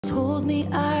told me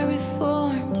I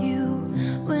reformed you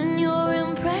when your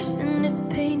impressionist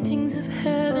paintings of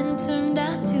heaven turned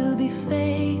out to be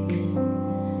fakes.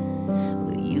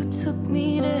 Well, you took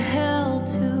me to hell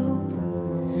too,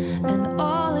 and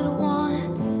all at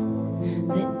once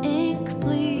the ink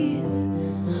bleeds.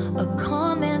 A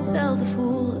con man sells a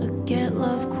fool a get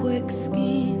love quick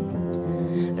scheme.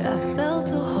 But I felt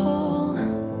a hole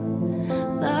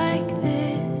like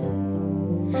this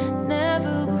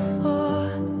never before,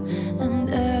 and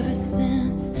ever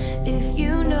since. If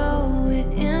you know it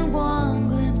in one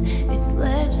glimpse, it's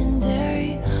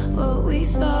legendary. What we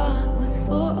thought was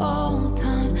for all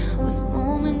time was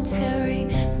momentary.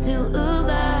 Still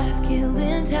alive,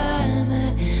 killing time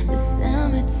at the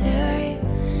cemetery,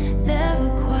 never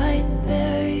quite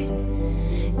buried.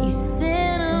 You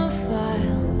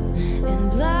cinephile in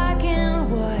black and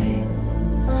white,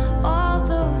 all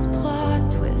those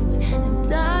plot twists and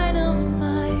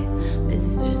dynamite.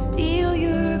 Mr. Steal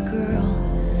your girl,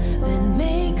 then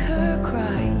make her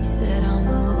cry. He said, I'm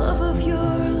the love of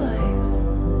your life.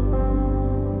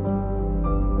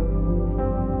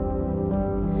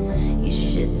 You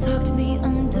shit-talked me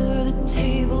under the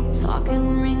table,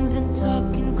 talking rings and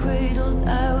talking cradles.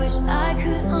 I wish I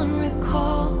could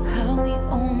unrecall how we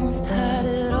almost had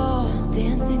it all.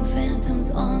 Dancing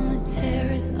phantoms on the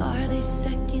terrace, are they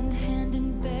secondhand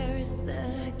embarrassed that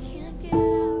I can't get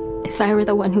out? If I were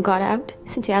the one who got out,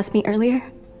 since you asked me earlier,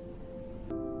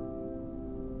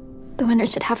 the winner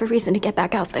should have a reason to get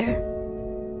back out there.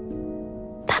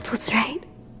 That's what's right.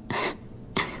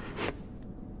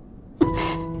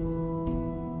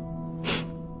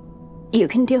 You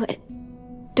can do it.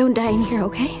 Don't die in here,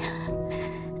 okay?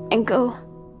 And go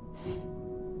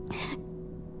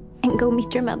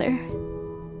meet your mother.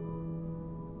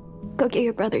 Go get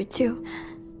your brother too.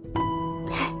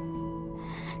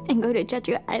 And go to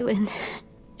Jeju Island.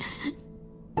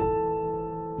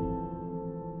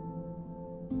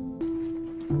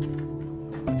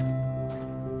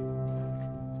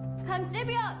 Kang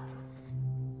Saebyeok!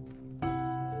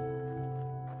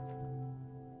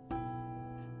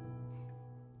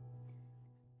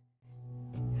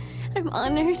 I'm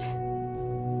honored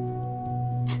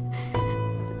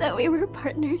that we were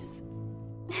partners.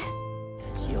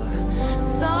 Your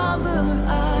somber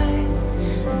eyes.